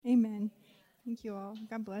Thank you all.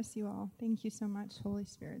 God bless you all. Thank you so much, Holy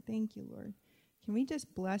Spirit. Thank you, Lord. Can we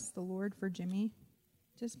just bless the Lord for Jimmy?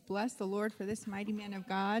 Just bless the Lord for this mighty man of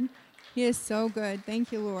God. He is so good.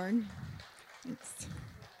 Thank you, Lord. Thanks.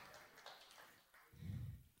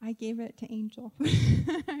 I gave it to Angel.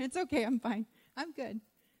 It's okay. I'm fine. I'm good.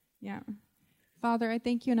 Yeah. Father, I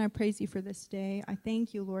thank you and I praise you for this day. I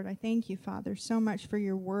thank you, Lord. I thank you, Father, so much for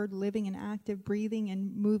your word living and active, breathing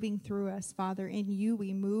and moving through us, Father. In you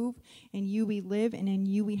we move, in you we live, and in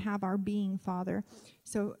you we have our being, Father.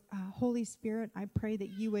 So, Holy Spirit, I pray that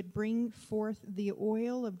you would bring forth the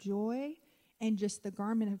oil of joy and just the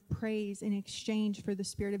garment of praise in exchange for the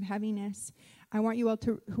spirit of heaviness. I want you all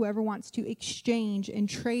to, whoever wants to exchange and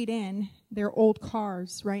trade in their old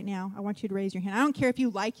cars right now, I want you to raise your hand. I don't care if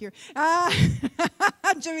you like your,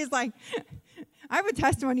 Jimmy's like, I have a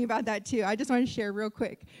testimony about that too. I just want to share real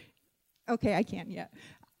quick. Okay, I can't yet.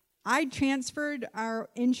 I transferred our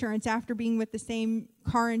insurance after being with the same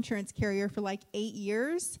car insurance carrier for like 8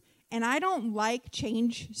 years. And I don't like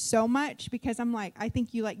change so much because I'm like, I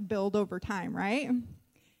think you like build over time, right?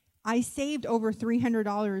 I saved over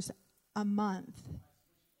 $300 a month.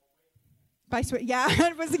 Yeah,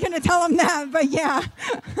 I wasn't going to tell him that, but yeah.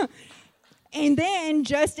 And then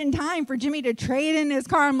just in time for Jimmy to trade in his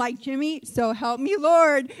car, I'm like, Jimmy, so help me,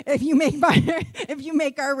 Lord, if you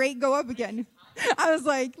make our rate go up again. I was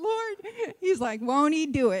like, Lord. He's like, won't he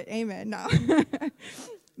do it? Amen. No.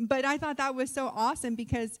 But I thought that was so awesome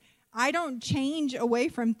because I don't change away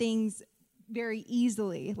from things very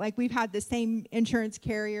easily. Like we've had the same insurance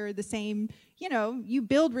carrier, the same, you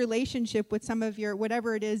build relationship with some of your,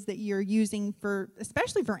 whatever it is that you're using for,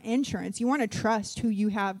 especially for insurance. You want to trust who you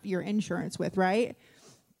have your insurance with, right?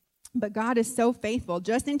 But God is so faithful.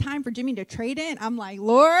 Just in time for Jimmy to trade in, I'm like,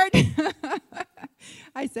 Lord.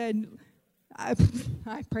 I said, I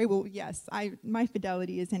pray, well, yes, my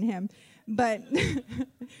fidelity is in him. But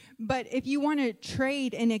if you want to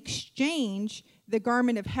trade and exchange the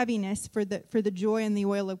garment of heaviness for the joy and the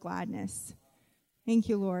oil of gladness. Thank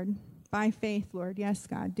you, Lord. By faith, Lord. Yes,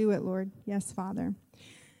 God. Do it, Lord. Yes, Father.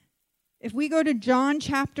 If we go to John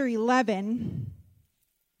chapter 11,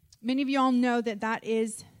 many of you all know that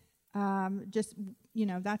is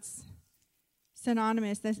that's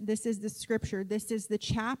synonymous. This is the scripture. This is the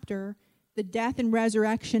chapter, the death and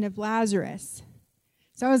resurrection of Lazarus.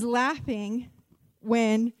 So I was laughing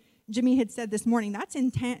when Jimmy had said this morning, that's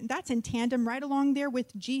in tandem right along there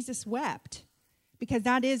with Jesus wept. Because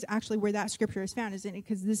that is actually where that scripture is found, isn't it?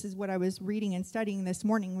 Because this is what I was reading and studying this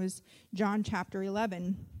morning was John chapter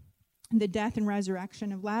 11, the death and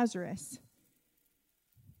resurrection of Lazarus.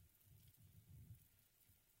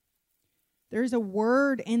 There's a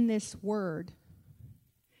word in this word.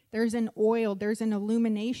 There's an oil, there's an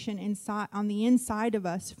illumination inside on the inside of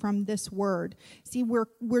us from this word. See,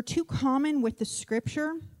 we're too common with the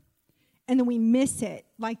scripture, and then we miss it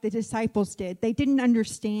like the disciples did. They didn't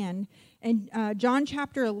understand. And John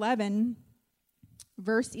chapter 11,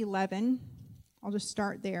 verse 11, I'll just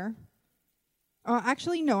start there.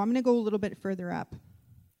 Actually, no, I'm going to go a little bit further up.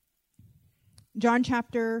 John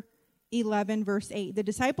chapter 11, verse 8. The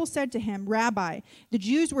disciples said to him, Rabbi, the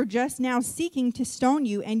Jews were just now seeking to stone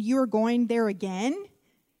you, and you are going there again?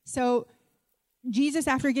 So Jesus,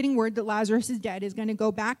 after getting word that Lazarus is dead, is going to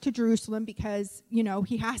go back to Jerusalem because,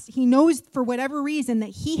 he knows for whatever reason that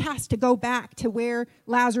he has to go back to where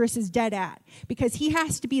Lazarus is dead at because he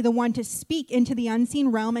has to be the one to speak into the unseen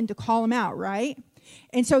realm and to call him out, right?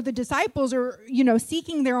 And so the disciples are,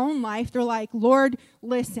 seeking their own life. They're like, Lord,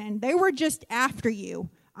 listen, they were just after you.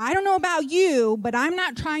 I don't know about you, but I'm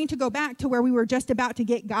not trying to go back to where we were just about to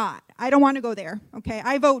get got. I don't want to go there, okay?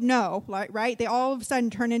 I vote no, right? They all of a sudden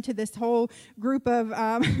turn into this whole group of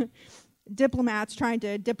diplomats trying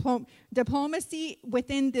to diplomacy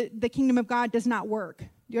within the kingdom of God does not work.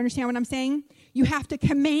 Do you understand what I'm saying? You have to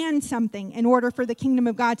command something in order for the kingdom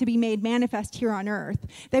of God to be made manifest here on earth.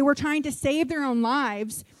 They were trying to save their own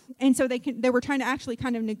lives, and so they were trying to actually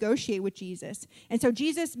kind of negotiate with Jesus. And so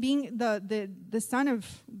Jesus, being the Son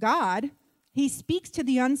of God, he speaks to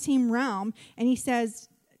the unseen realm, and he says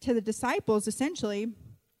to the disciples, essentially,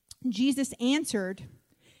 Jesus answered,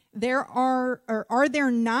 are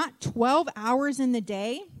there not 12 hours in the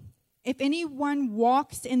day? If anyone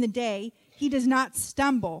walks in the day, he does not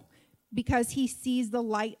stumble because he sees the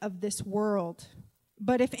light of this world.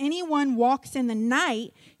 But if anyone walks in the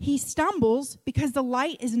night, he stumbles because the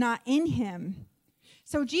light is not in him.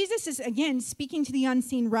 So Jesus is, again, speaking to the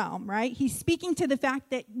unseen realm, right? He's speaking to the fact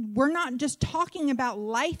that we're not just talking about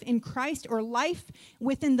life in Christ or life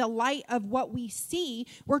within the light of what we see.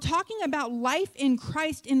 We're talking about life in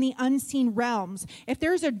Christ in the unseen realms. If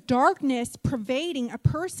there's a darkness pervading a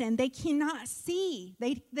person, they cannot see.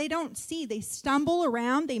 They don't see. They stumble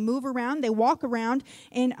around, they move around, they walk around,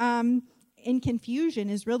 and in confusion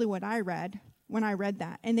is really what I read when I read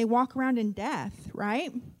that. And they walk around in death,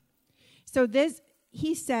 right? So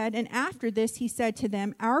he said, and after this he said to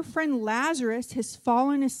them, our friend Lazarus has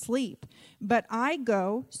fallen asleep, but I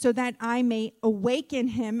go so that I may awaken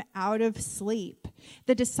him out of sleep.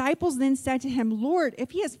 The disciples then said to him, Lord,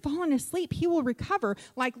 if he has fallen asleep, he will recover.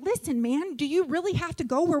 Like, listen, man, do you really have to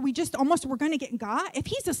go where we just almost were going to get got? If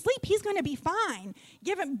he's asleep, he's going to be fine.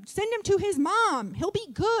 Send him to his mom. He'll be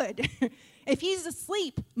good. If he's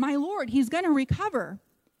asleep, my Lord, he's going to recover.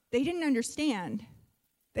 They didn't understand.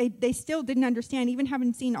 They still didn't understand, even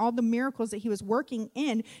having seen all the miracles that he was working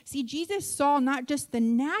in. See, Jesus saw not just the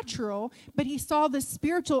natural, but he saw the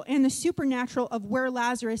spiritual and the supernatural of where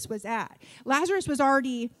Lazarus was at. Lazarus was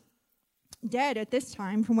already dead at this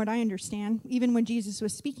time, from what I understand, even when Jesus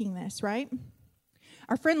was speaking this, right?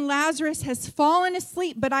 Our friend Lazarus has fallen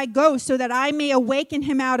asleep, but I go so that I may awaken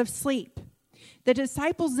him out of sleep. The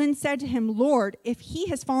disciples then said to him, Lord, if he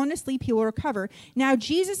has fallen asleep, he will recover. Now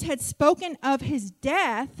Jesus had spoken of his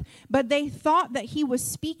death, but they thought that he was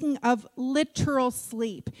speaking of literal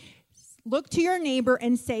sleep. Look to your neighbor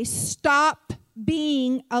and say, stop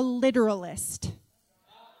being a literalist.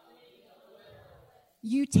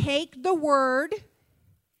 You take the word,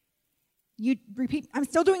 you repeat. I'm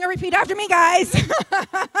still doing a repeat after me, guys.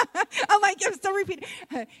 I'm still repeating.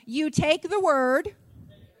 You take the word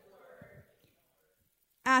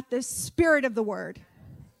at the spirit of the word.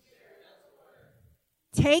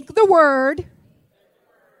 Take the word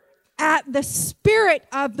at the spirit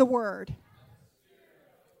of the word.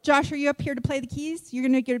 Josh, are you up here to play the keys? You're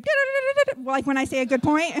going to get like when I say a good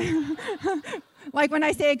point? Like when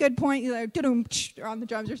I say a good point, you're like, or on the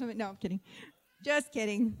drums or something. No, I'm kidding. Just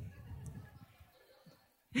kidding.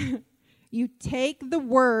 You take the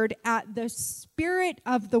word at the spirit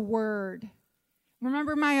of the word.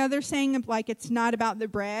 Remember my other saying of like, it's not about the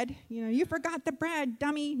bread? You forgot the bread,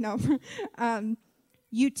 dummy. No.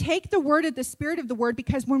 You take the word at the spirit of the word,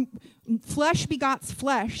 because when flesh begots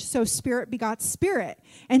flesh, so spirit begots spirit.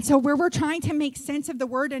 And so where we're trying to make sense of the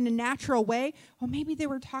word in a natural way, well, maybe they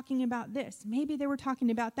were talking about this. Maybe they were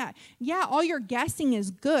talking about that. Yeah, all your guessing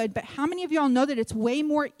is good, but how many of y'all know that it's way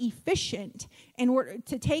more efficient in order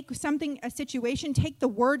to take a situation, take the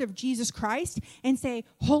word of Jesus Christ and say,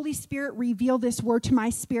 Holy Spirit, reveal this word to my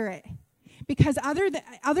spirit. Because other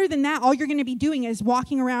than that, all you're going to be doing is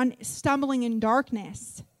walking around stumbling in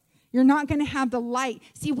darkness. You're not going to have the light.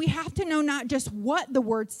 See, we have to know not just what the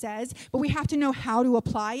word says, but we have to know how to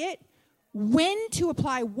apply it, when to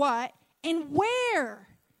apply what, and where.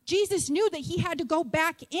 Jesus knew that he had to go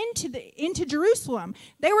back into Jerusalem.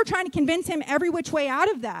 They were trying to convince him every which way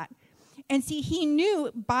out of that. And see, he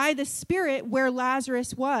knew by the Spirit where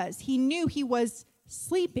Lazarus was. He knew he was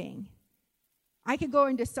sleeping. I could go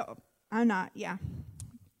into I'm not, yeah.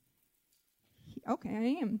 Okay,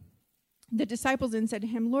 I am. The disciples then said to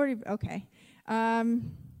him, Lord, okay.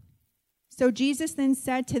 So Jesus then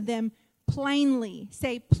said to them plainly,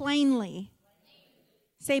 say plainly.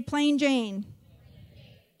 Say plain Jane.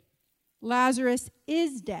 Lazarus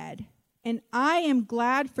is dead, and I am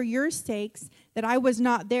glad for your sakes that I was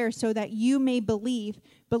not there, so that you may believe,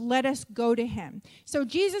 but let us go to him. So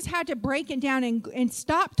Jesus had to break it down and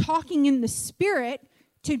stop talking in the spirit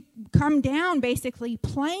to come down basically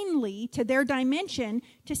plainly to their dimension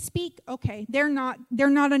to speak. Okay, they're not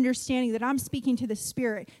understanding that I'm speaking to the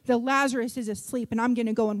spirit. The Lazarus is asleep and I'm going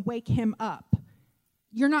to go and wake him up.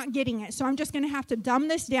 You're not getting it. So I'm just going to have to dumb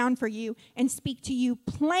this down for you and speak to you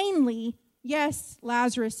plainly. Yes,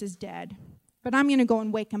 Lazarus is dead, but I'm going to go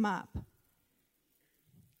and wake him up.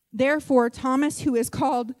 Therefore, Thomas, who is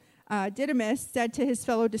called Didymus, said to his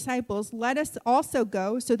fellow disciples, let us also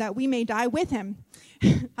go so that we may die with him.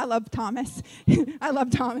 I love Thomas. I love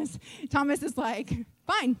Thomas. Thomas is like,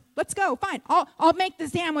 fine, let's go, fine. I'll make the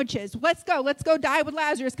sandwiches. Let's go die with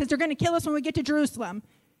Lazarus because they're going to kill us when we get to Jerusalem,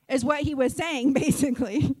 is what he was saying,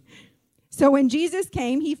 basically. So when Jesus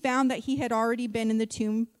came, he found that he had already been in the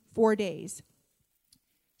tomb 4 days.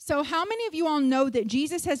 So how many of you all know that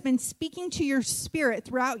Jesus has been speaking to your spirit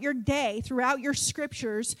throughout your day, throughout your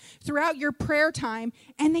scriptures, throughout your prayer time,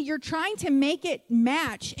 and that you're trying to make it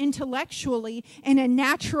match intellectually in a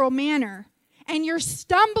natural manner? And you're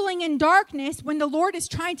stumbling in darkness when the Lord is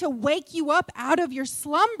trying to wake you up out of your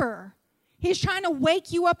slumber. He's trying to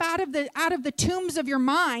wake you up out of the tombs of your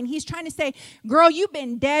mind. He's trying to say, girl, you've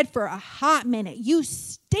been dead for a hot minute. You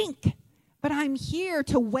stink. But I'm here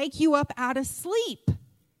to wake you up out of sleep.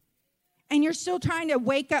 And you're still trying to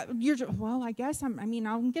wake up. Well, I guess I'm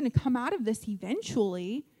going to come out of this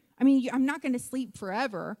eventually. I'm not going to sleep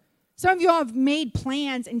forever. Some of you all have made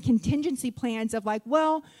plans and contingency plans of like,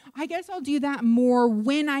 well, I guess I'll do that more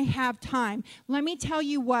when I have time. Let me tell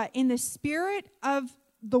you what, in the spirit of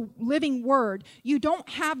the living word, you don't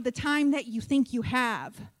have the time that you think you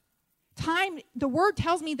have. Time, the word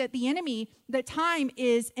tells me that that time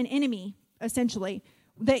is an enemy, essentially,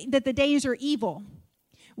 that the days are evil.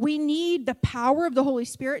 We need the power of the Holy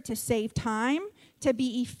Spirit to save time, to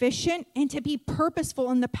be efficient, and to be purposeful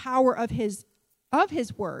in the power of his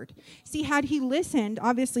word. See, had he listened,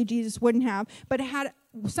 obviously Jesus wouldn't have, but had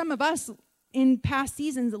some of us in past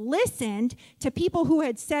seasons listened to people who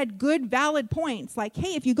had said good, valid points, like,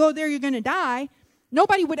 hey, if you go there, you're going to die,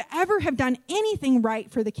 nobody would ever have done anything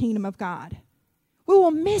right for the kingdom of God. We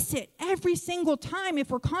will miss it every single time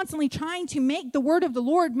if we're constantly trying to make the word of the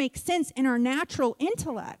Lord make sense in our natural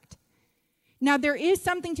intellect. Now, there is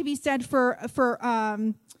something to be said for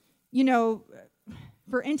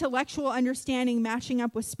intellectual understanding matching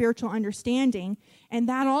up with spiritual understanding. And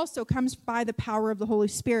that also comes by the power of the Holy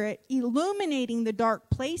Spirit, illuminating the dark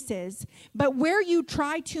places. But where you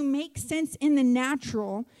try to make sense in the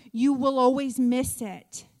natural, you will always miss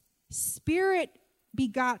it. Spirit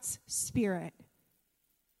begots spirit.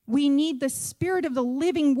 We need the spirit of the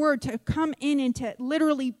living word to come in and to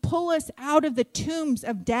literally pull us out of the tombs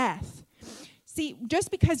of death. See,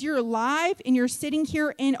 just because you're alive and you're sitting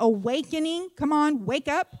here in awakening, come on, wake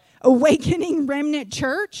up, awakening remnant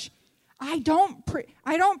church, I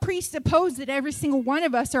don't presuppose that every single one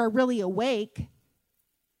of us are really awake.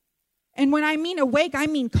 And when I mean awake, I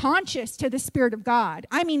mean conscious to the Spirit of God.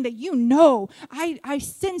 I mean that I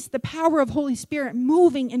sense the power of Holy Spirit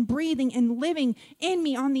moving and breathing and living in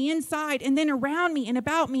me on the inside and then around me and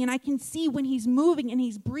about me. And I can see when he's moving and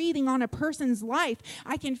he's breathing on a person's life.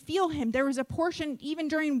 I can feel him. There was a portion even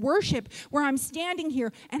during worship where I'm standing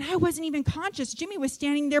here and I wasn't even conscious. Jimmy was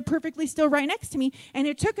standing there perfectly still right next to me. And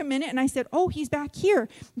it took a minute and I said, oh, he's back here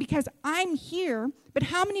because I'm here. But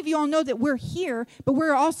how many of you all know that we're here, but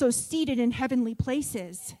we're also seated in heavenly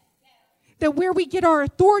places? That where we get our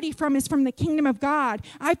authority from is from the kingdom of God.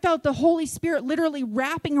 I felt the Holy Spirit literally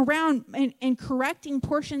wrapping around and correcting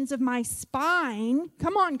portions of my spine.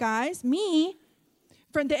 Come on, guys, me.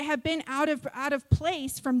 That have been out of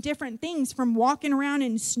place from different things, from walking around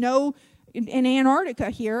in snow in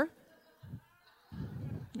Antarctica here.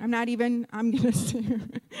 I'm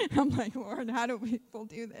like, Lord, how do people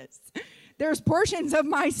do this? There's portions of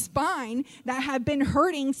my spine that have been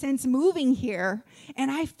hurting since moving here. And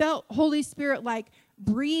I felt Holy Spirit like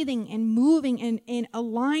breathing and moving and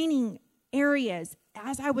aligning areas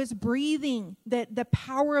as I was breathing, the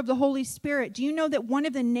power of the Holy Spirit. Do you know that one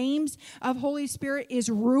of the names of Holy Spirit is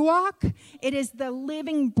Ruach? It is the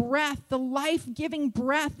living breath, the life-giving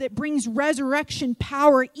breath that brings resurrection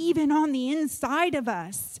power even on the inside of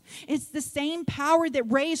us. It's the same power that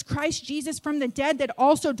raised Christ Jesus from the dead that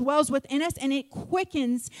also dwells within us, and it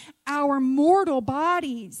quickens our mortal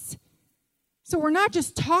bodies. So we're not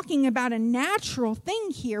just talking about a natural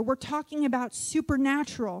thing here. We're talking about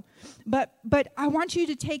supernatural. But I want you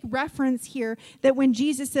to take reference here that when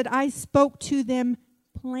Jesus said, I spoke to them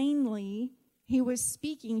plainly, he was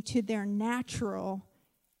speaking to their natural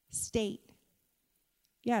state.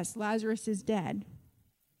 Yes, Lazarus is dead.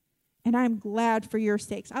 And I'm glad for your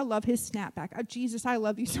sakes. I love his snapback. Oh, Jesus, I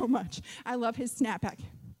love you so much. I love his snapback.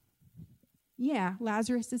 Yeah,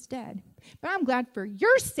 Lazarus is dead. But I'm glad for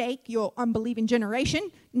your sake, you unbelieving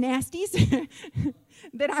generation, nasties,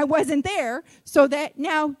 that I wasn't there, so that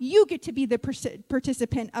now you get to be the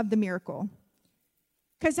participant of the miracle.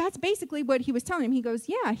 Because that's basically what he was telling him. He goes,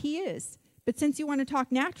 yeah, he is. But since you want to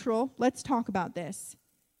talk natural, let's talk about this.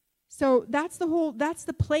 So that's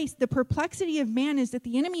the place. The perplexity of man is that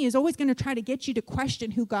the enemy is always going to try to get you to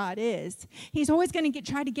question who God is. He's always going to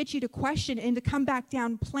try to get you to question and to come back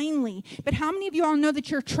down plainly. But how many of you all know that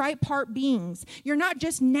you're tripart beings? You're not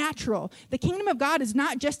just natural. The kingdom of God is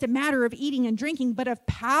not just a matter of eating and drinking, but of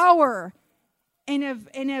power and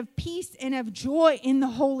of peace and of joy in the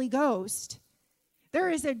Holy Ghost. There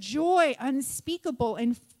is a joy unspeakable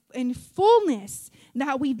and fullness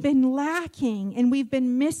that we've been lacking and we've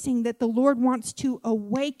been missing that the Lord wants to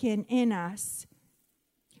awaken in us.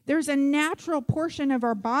 There's a natural portion of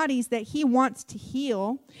our bodies that he wants to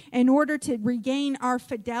heal in order to regain our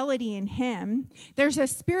fidelity in him. There's a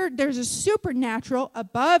supernatural,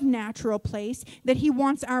 above natural place that he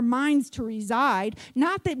wants our minds to reside.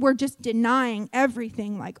 Not that we're just denying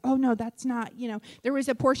everything like, oh no, that's not, There was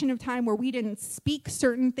a portion of time where we didn't speak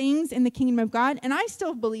certain things in the kingdom of God, and I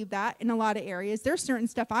still believe that in a lot of areas. There's certain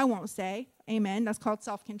stuff I won't say. Amen. That's called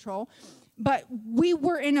self-control. But we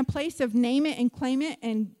were in a place of name it and claim it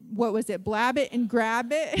and blab it and grab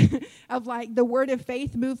it of like the word of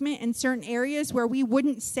faith movement in certain areas where we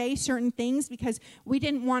wouldn't say certain things because we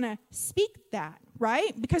didn't want to speak that,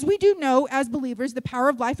 right? Because we do know as believers the power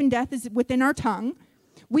of life and death is within our tongue.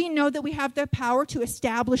 We know that we have the power to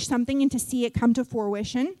establish something and to see it come to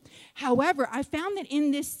fruition. However, I found that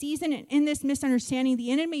in this season and in this misunderstanding,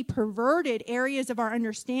 the enemy perverted areas of our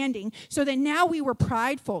understanding so that now we were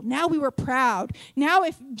prideful. Now we were proud. Now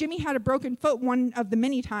if Jimmy had a broken foot one of the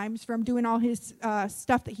many times from doing all his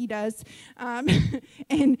stuff that he does,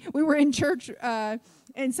 and we were in church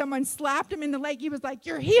and someone slapped him in the leg, he was like,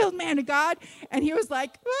 "You're healed, man of God." And he was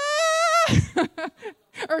like, "Ah!"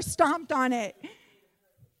 or stomped on it.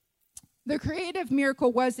 The creative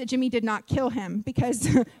miracle was that Jimmy did not kill him because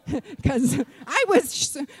I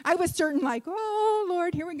was certain like, oh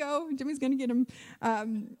Lord, here we go, Jimmy's gonna get him. I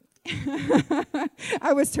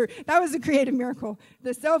was certain that was a creative miracle,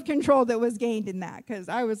 the self-control that was gained in that, because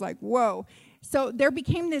I was like, whoa. So there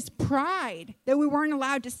became this pride that we weren't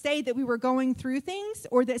allowed to say that we were going through things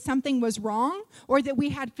or that something was wrong or that we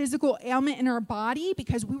had physical ailment in our body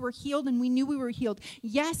because we were healed and we knew we were healed.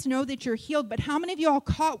 Yes, know that you're healed, but how many of you all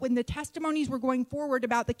caught when the testimonies were going forward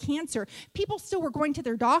about the cancer? People still were going to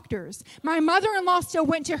their doctors. My mother-in-law still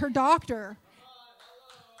went to her doctor.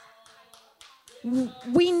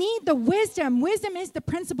 We need the wisdom. Wisdom is the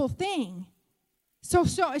principal thing.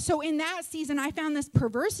 So in that season, I found this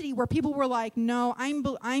perversity where people were like, "No, I'm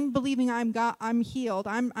believing I'm healed.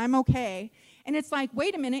 I'm okay." And it's like,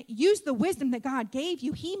 wait a minute, use the wisdom that God gave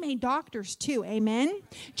you. He made doctors too, amen?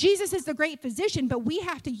 Jesus is the great physician, but we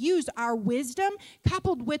have to use our wisdom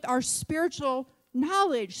coupled with our spiritual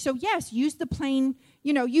knowledge. So yes, use the plain,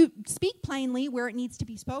 you speak plainly where it needs to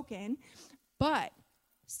be spoken, but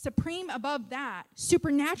supreme above that,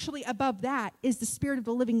 supernaturally above that, is the Spirit of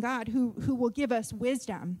the living God who will give us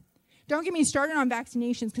wisdom. Don't get me started on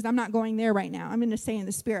vaccinations because I'm not going there right now. I'm going to stay in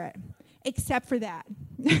the Spirit, except for that.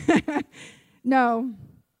 No.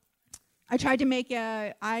 I tried to make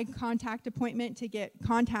an eye contact appointment to get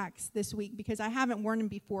contacts this week because I haven't worn them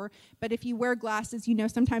before. But if you wear glasses,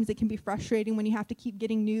 sometimes it can be frustrating when you have to keep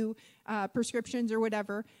getting new prescriptions or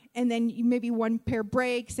whatever. And then maybe one pair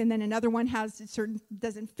breaks and then another one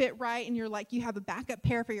doesn't fit right. And you're like, you have a backup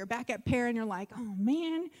pair for your backup pair. And you're like, oh,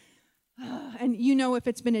 man. And if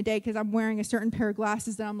it's been a day because I'm wearing a certain pair of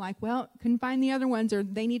glasses that I'm like, well, couldn't find the other ones or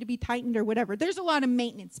they need to be tightened or whatever. There's a lot of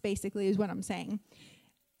maintenance, basically, is what I'm saying.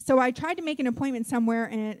 So I tried to make an appointment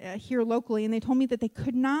somewhere here locally, and they told me that they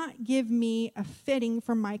could not give me a fitting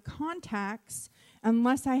for my contacts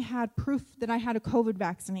unless I had proof that I had a COVID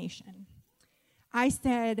vaccination. I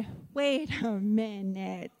said, wait a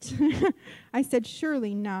minute. I said,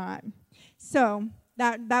 surely not. So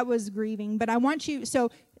that was grieving. But I want you,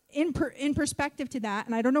 in perspective to that,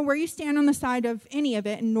 and I don't know where you stand on the side of any of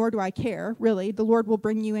it, and nor do I care, really. The Lord will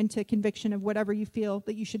bring you into conviction of whatever you feel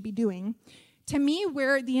that you should be doing. To me,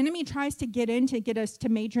 where the enemy tries to get in to get us to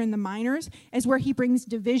major in the minors is where he brings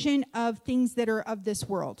division of things that are of this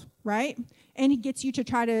world, right? And he gets you to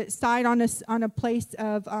try to side on a place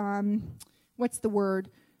of,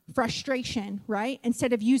 frustration, right?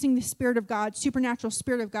 Instead of using the Spirit of God, supernatural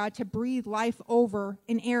Spirit of God, to breathe life over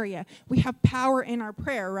an area. We have power in our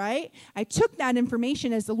prayer, right? I took that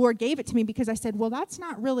information as the Lord gave it to me because I said, well, that's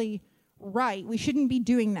not really right. We shouldn't be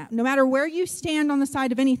doing that. No matter where you stand on the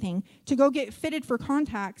side of anything, to go get fitted for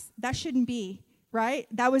contacts, that shouldn't be, right?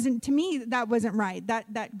 That wasn't right.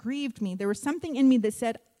 That grieved me. There was something in me that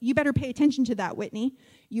said, you better pay attention to that, Whitney.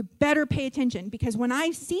 You better pay attention, because when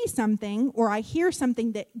I see something or I hear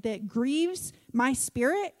something that grieves my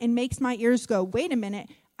spirit and makes my ears go, wait a minute,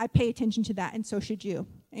 I pay attention to that, and so should you.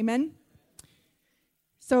 Amen?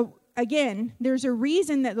 So again, there's a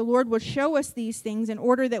reason that the Lord would show us these things in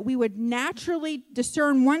order that we would naturally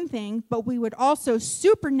discern one thing, but we would also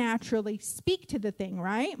supernaturally speak to the thing,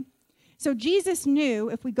 right? So Jesus knew,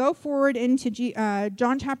 if we go forward into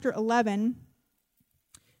John chapter 11,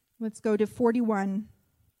 let's go to 41.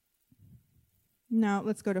 No,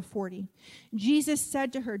 let's go to 40. Jesus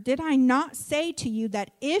said to her, did I not say to you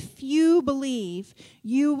that if you believe,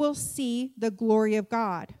 you will see the glory of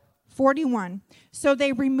God? 41. So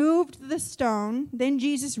they removed the stone. Then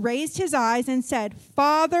Jesus raised his eyes and said,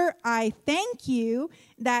 Father, I thank you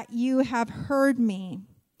that you have heard me.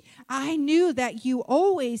 I knew that you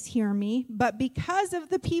always hear me, but because of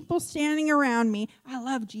the people standing around me, I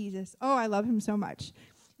love Jesus. Oh, I love him so much.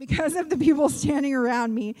 Because of the people standing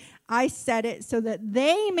around me, I said it so that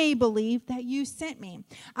they may believe that you sent me.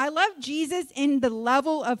 I love Jesus in the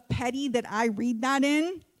level of petty that I read that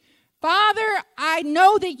in. Father, I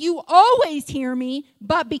know that you always hear me,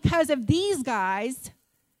 but because of these guys,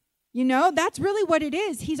 that's really what it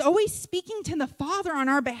is. He's always speaking to the Father on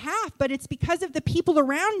our behalf, but it's because of the people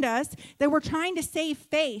around us that we're trying to save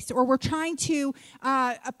face or we're trying to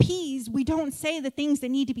appease. We don't say the things that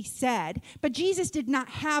need to be said. But Jesus did not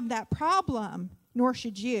have that problem, nor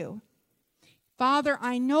should you. Father,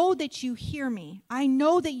 I know that you hear me. I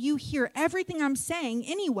know that you hear everything I'm saying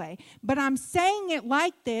anyway, but I'm saying it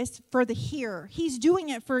like this for the hearer. He's doing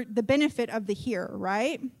it for the benefit of the hearer,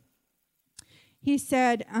 right? He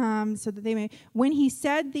said, so that they may, when he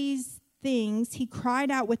said these things, he cried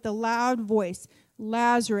out with a loud voice,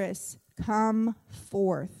 Lazarus, come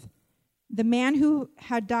forth. The man who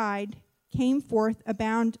had died came forth,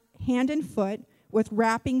 bound hand and foot with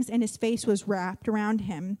wrappings, and his face was wrapped around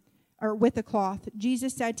him, or with a cloth.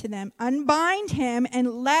 Jesus said to them, unbind him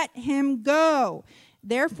and let him go.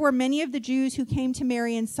 Therefore, many of the Jews who came to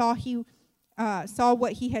Mary and saw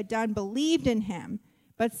what he had done believed in him.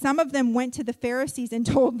 But some of them went to the Pharisees and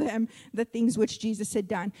told them the things which Jesus had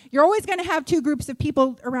done. You're always going to have two groups of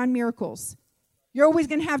people around miracles. You're always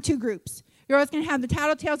going to have two groups. You're always going to have the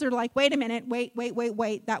tattletales that are like, wait a minute, wait.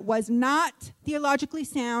 That was not theologically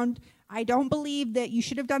sound. I don't believe that you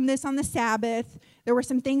should have done this on the Sabbath. There were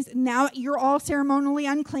some things. Now you're all ceremonially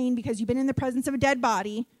unclean because you've been in the presence of a dead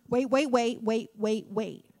body. Wait. You're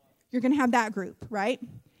going to have that group, right?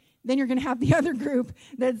 Then you're going to have the other group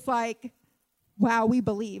that's like, wow, we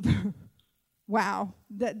believe. Wow,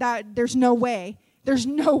 that there's no way. There's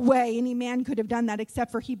no way any man could have done that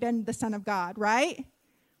except for he been the Son of God, right?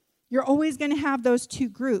 You're always going to have those two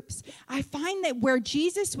groups. I find that where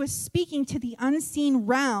Jesus was speaking to the unseen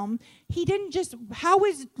realm, he didn't just, how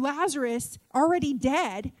is Lazarus already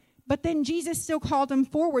dead? But then Jesus still called him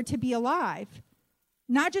forward to be alive.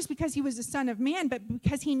 Not just because he was the Son of Man, but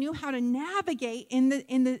because he knew how to navigate in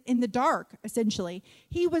the dark, essentially.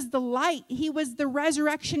 He was the light. He was the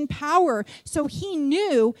resurrection power. So he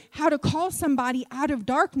knew how to call somebody out of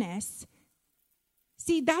darkness.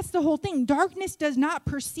 See, that's the whole thing. Darkness does not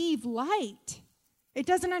perceive light. It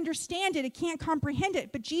doesn't understand it. It can't comprehend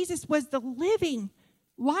it. But Jesus was the living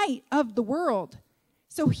light of the world.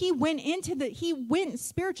 So he went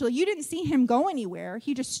spiritually. You didn't see him go anywhere.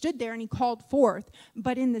 He just stood there and he called forth.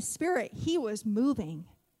 But in the spirit, he was moving.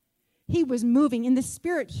 He was moving. In the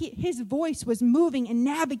spirit, his voice was moving and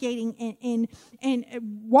navigating and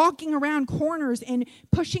walking around corners and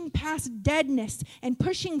pushing past deadness and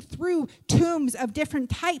pushing through tombs of different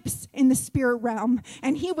types in the spirit realm.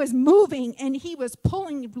 And he was moving and he was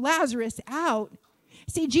pulling Lazarus out.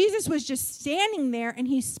 See, Jesus was just standing there and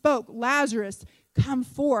he spoke, Lazarus, come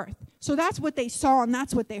forth. So that's what they saw and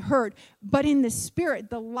that's what they heard. But in the spirit,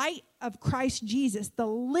 the light of Christ Jesus, the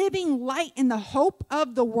living light and the hope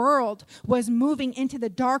of the world was moving into the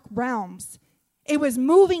dark realms. It was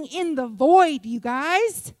moving in the void, you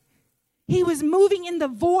guys. He was moving in the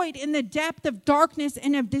void, in the depth of darkness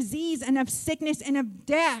and of disease and of sickness and of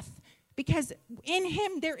death. Because in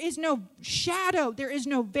him there is no shadow, there is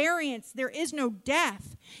no variance, there is no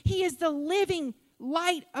death. He is the living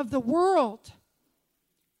light of the world.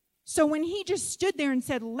 So when he just stood there and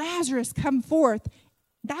said, Lazarus, come forth,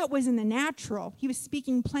 that was in the natural. He was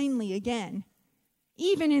speaking plainly again.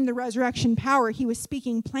 Even in the resurrection power, he was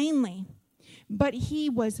speaking plainly. But he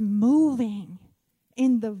was moving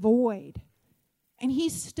in the void. And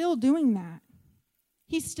he's still doing that.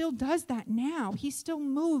 He still does that now. He still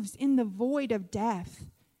moves in the void of death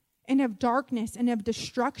and of darkness and of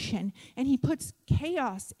destruction. And he puts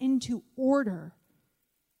chaos into order.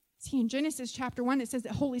 See, in Genesis chapter 1, it says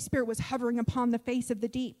that Holy Spirit was hovering upon the face of the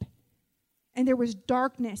deep. And there was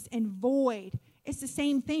darkness and void. It's the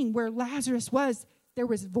same thing where Lazarus was. There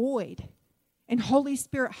was void. And Holy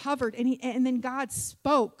Spirit hovered. And then God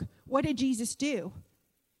spoke. What did Jesus do?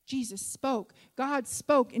 Jesus spoke. God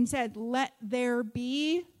spoke and said, let there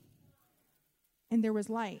be. And there was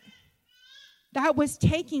light. That was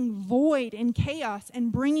taking void and chaos and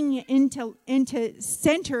bringing it into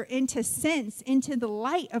center, into sense, into the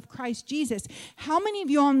light of Christ Jesus. How many of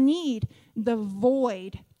y'all need the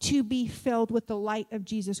void to be filled with the light of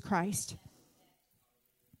Jesus Christ?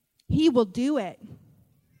 He will do it.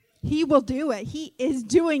 He will do it. He is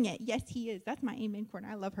doing it. Yes, he is. That's my amen corner.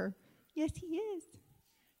 I love her. Yes, he is.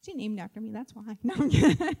 She named after me, that's why. No, I'm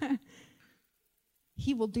kidding.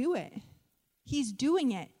 He will do it. He's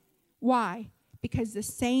doing it. Why? Because the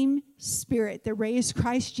same Spirit that raised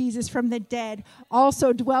Christ Jesus from the dead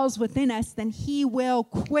also dwells within us, then he will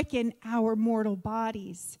quicken our mortal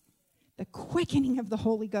bodies. The quickening of the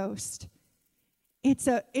Holy Ghost. It's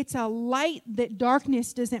a light that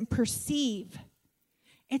darkness doesn't perceive.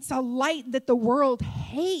 It's a light that the world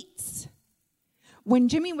hates. When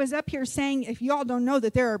Jimmy was up here saying, if y'all don't know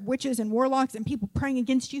that there are witches and warlocks and people praying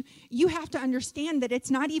against you, you have to understand that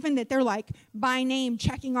it's not even that they're like by name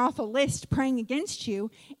checking off a list praying against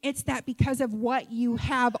you. It's that because of what you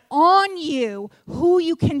have on you, who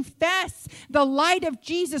you confess, the light of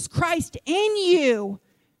Jesus Christ in you.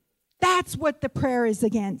 That's what the prayer is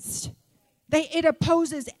against. It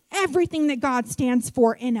opposes everything that God stands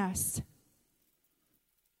for in us.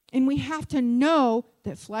 And we have to know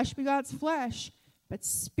that flesh begots flesh, but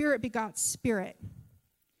spirit begots spirit.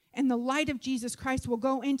 And the light of Jesus Christ will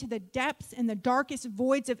go into the depths and the darkest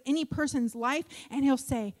voids of any person's life, and he'll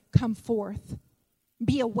say, come forth.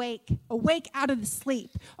 Be awake. Awake out of the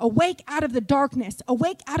sleep. Awake out of the darkness.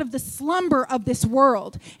 Awake out of the slumber of this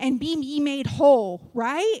world, and be ye made whole,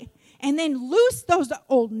 right? And then loose those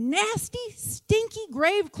old nasty, stinky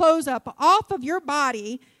grave clothes up off of your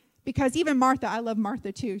body. Because even Martha, I love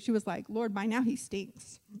Martha too. She was like, Lord, by now he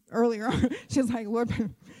stinks. Earlier on, she was like, Lord,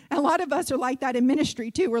 and a lot of us are like that in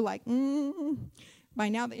ministry too. We're like, by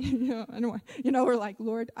now, we're like,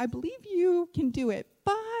 Lord, I believe you can do it.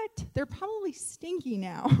 But they're probably stinky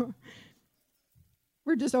now.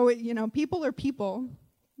 We're just always, people are people.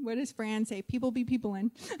 What does Fran say? People be people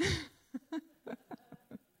in.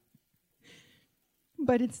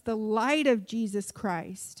 But it's the light of Jesus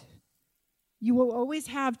Christ. You will always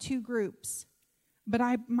have two groups. But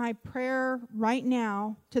my prayer right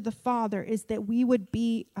now to the Father is that we would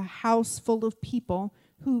be a house full of people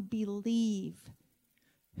who believe,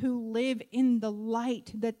 who live in the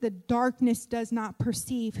light that the darkness does not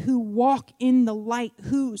perceive, who walk in the light,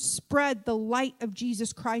 who spread the light of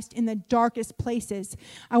Jesus Christ in the darkest places.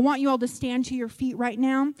 I want you all to stand to your feet right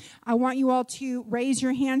now. I want you all to raise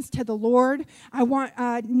your hands to the Lord. I want,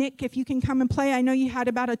 Nick, if you can come and play. I know you had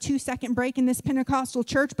about a 2-second break in this Pentecostal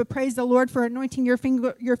church, but praise the Lord for anointing your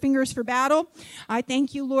fingers for battle. I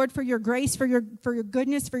thank you, Lord, for your grace, for your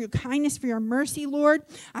goodness, for your kindness, for your mercy, Lord.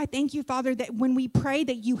 I thank you, Father, that when we pray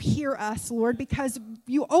that you hear us, Lord, because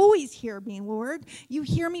you always hear me, Lord. You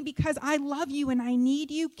hear me because I love you and I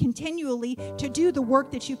need you continually to do the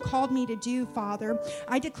work that you called me to do, Father.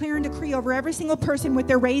 I declare and decree over every single person with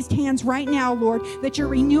their raised hands right now, Lord, that you're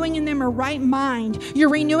renewing in them a right mind. You're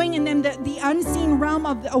renewing in them the unseen realm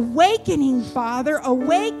of the awakening, Father.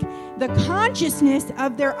 Awake the consciousness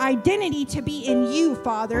of their identity to be in you,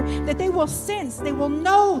 Father, that they will sense, they will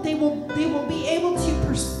know, they will be able to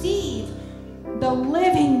perceive the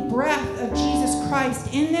living breath of Jesus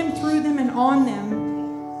Christ in them, through them, and on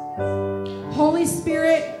them. Holy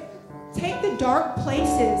Spirit, take the dark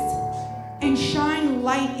places and shine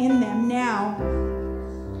light in them now.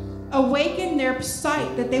 Awaken their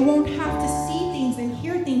sight that they won't have to see things and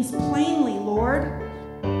hear things plainly, Lord.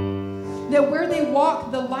 That where they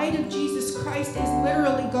walk, the light of Jesus Christ is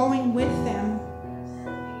literally going with them.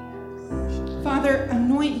 Father,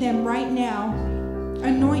 anoint them right now.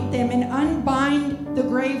 Anoint them and unbind the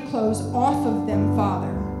grave clothes off of them, Father.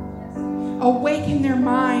 Awaken their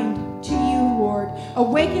mind to you, Lord.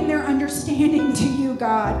 Awaken their understanding to you,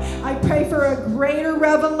 God. I pray for a greater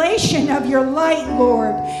revelation of your light,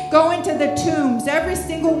 Lord. Go into the tombs, every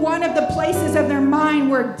single one of the places of their mind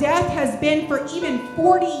where death has been for even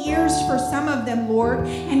 40 years for some of them, Lord,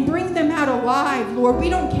 and bring them out alive, Lord. We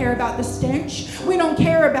don't care about the stench. We don't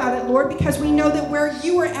care about it, Lord, because we know that where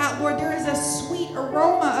you are at, Lord, there is a sweet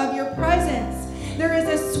aroma of your presence. There is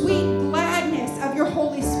a sweet gladness of your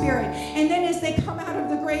Holy Spirit. And then as they come out of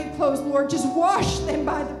the grave clothes, Lord, just wash them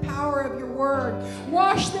by the power of your word.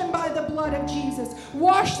 Wash them by the blood of Jesus.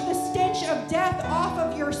 Wash the stench of death off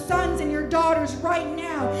of your sons and your daughters right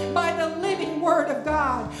now by the living word of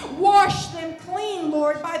God. Wash them clean,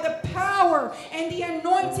 Lord, by the power and the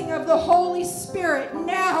anointing of the Holy Spirit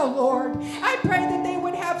now, Lord. I pray that they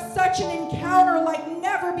would have such an encounter like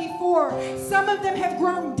never before. Some of them have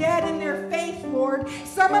grown dead in their faith, Lord.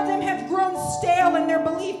 Some of them have grown stale in their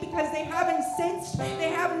belief because they haven't sensed, they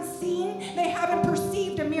haven't seen, they haven't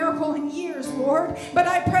perceived a miracle in years, Lord. But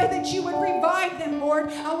I pray that you would revive them, Lord.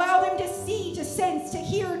 Allow them to see, to sense, to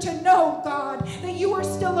hear, to know, God, that you are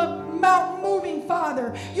still a mountain-moving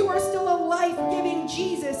Father. You are still a life-giving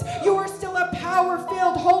Jesus. You are still a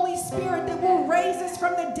power-filled Holy Spirit that will raise us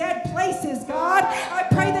from the dead places, God. I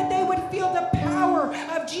pray that they would feel the power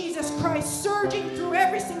of Jesus Christ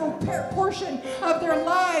portion of their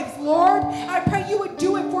lives, Lord. I pray you would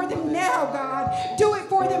do it for them now, God. Do it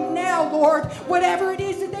for them now, Lord. Whatever it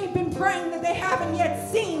is that they've been praying that they haven't yet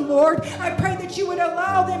seen, Lord, I pray that you would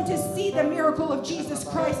allow them to see the miracle of Jesus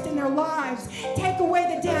Christ in their lives. Take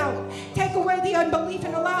away the doubt. Take away the unbelief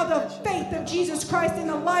and allow the faith of Jesus Christ in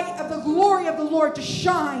the light of the glory of the Lord to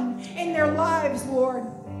shine in their lives, Lord.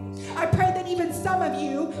 I pray that even some of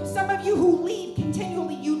you who leave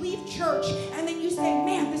continually, you leave church and then you say,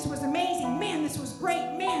 man, this was amazing. Man, this was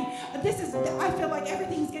great. Man, I feel like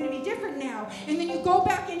everything's going to be different now. And then you go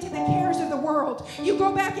back into the cares of the world. You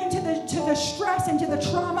go back into the stress, into the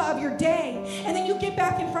trauma of your day. And then you get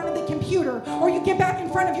back in front of the computer or you get back in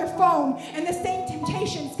front of your phone and the same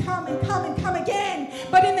temptations come and come and come again.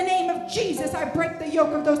 But in the name of Jesus, I break the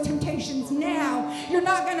yoke of those temptations now. You're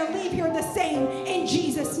not going to leave here the same in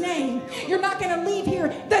Jesus' name. You're not going to leave here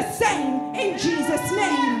the same in Jesus'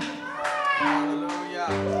 name. Hallelujah.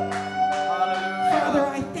 Hallelujah. Father,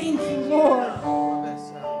 I thank you, Lord.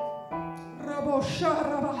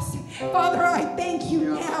 Father, I thank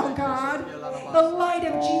you now, God. The light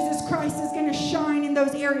of Jesus Christ is going to shine in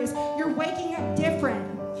those areas. You're waking up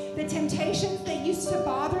different. The temptations that used to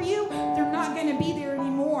bother you, they're not going to be there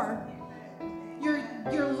anymore.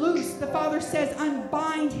 You're loose. The Father says,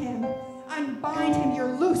 unbind him. Unbind him.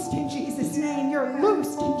 You're loosed in Jesus' name. You're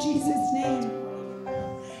loosed in Jesus' name.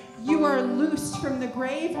 You are loosed from the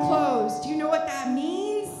grave closed. Do you know what that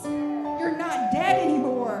means? You're not dead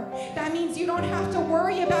anymore. That means you don't have to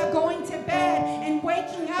worry about going to bed and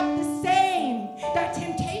waking up the same. That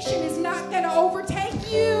temptation is not going to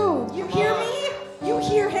overtake you. You hear me? You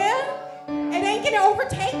hear him? It ain't going to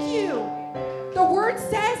overtake you. The word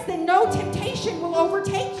says that no temptation will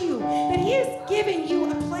overtake you, that he has given you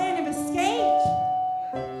a plan of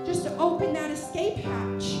escape. Just to open that escape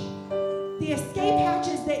hatch. The escape hatch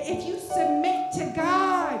is that if you submit to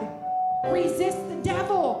God, resist the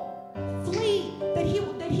devil, flee, that he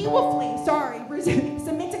will flee. Sorry,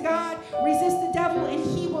 submit to God, resist the devil, and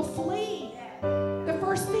he will flee. The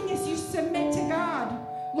first thing is you submit to God.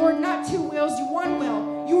 Lord, not two wills, one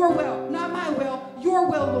will. Your will, not my will. Your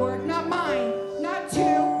will, Lord, not mine. Not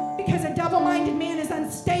two, because a double-minded man is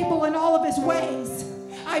unstable in all of his ways.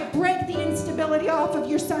 I break the instability off of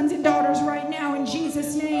your sons and daughters right now in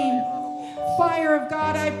Jesus' name. Fire of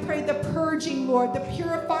God, I pray the purging, Lord, the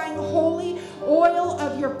purifying holy oil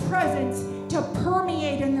of your presence to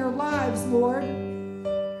permeate in their lives, Lord.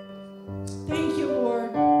 Thank you,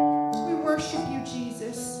 Lord. We worship you,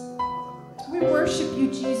 Jesus. We worship you,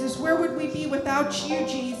 Jesus. Where would we be without you,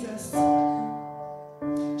 Jesus?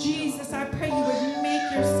 Jesus, I pray you would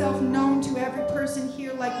make yourself known to every person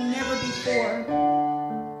here like never before.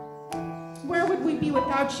 Where would we be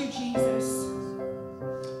without you, Jesus?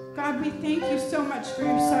 God, we thank you so much for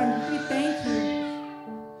your son. We thank you.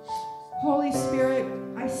 Holy Spirit,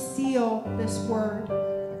 I seal this word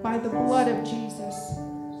by the blood of Jesus.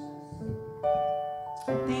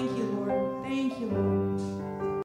 Thank you, Lord. Thank you, Lord.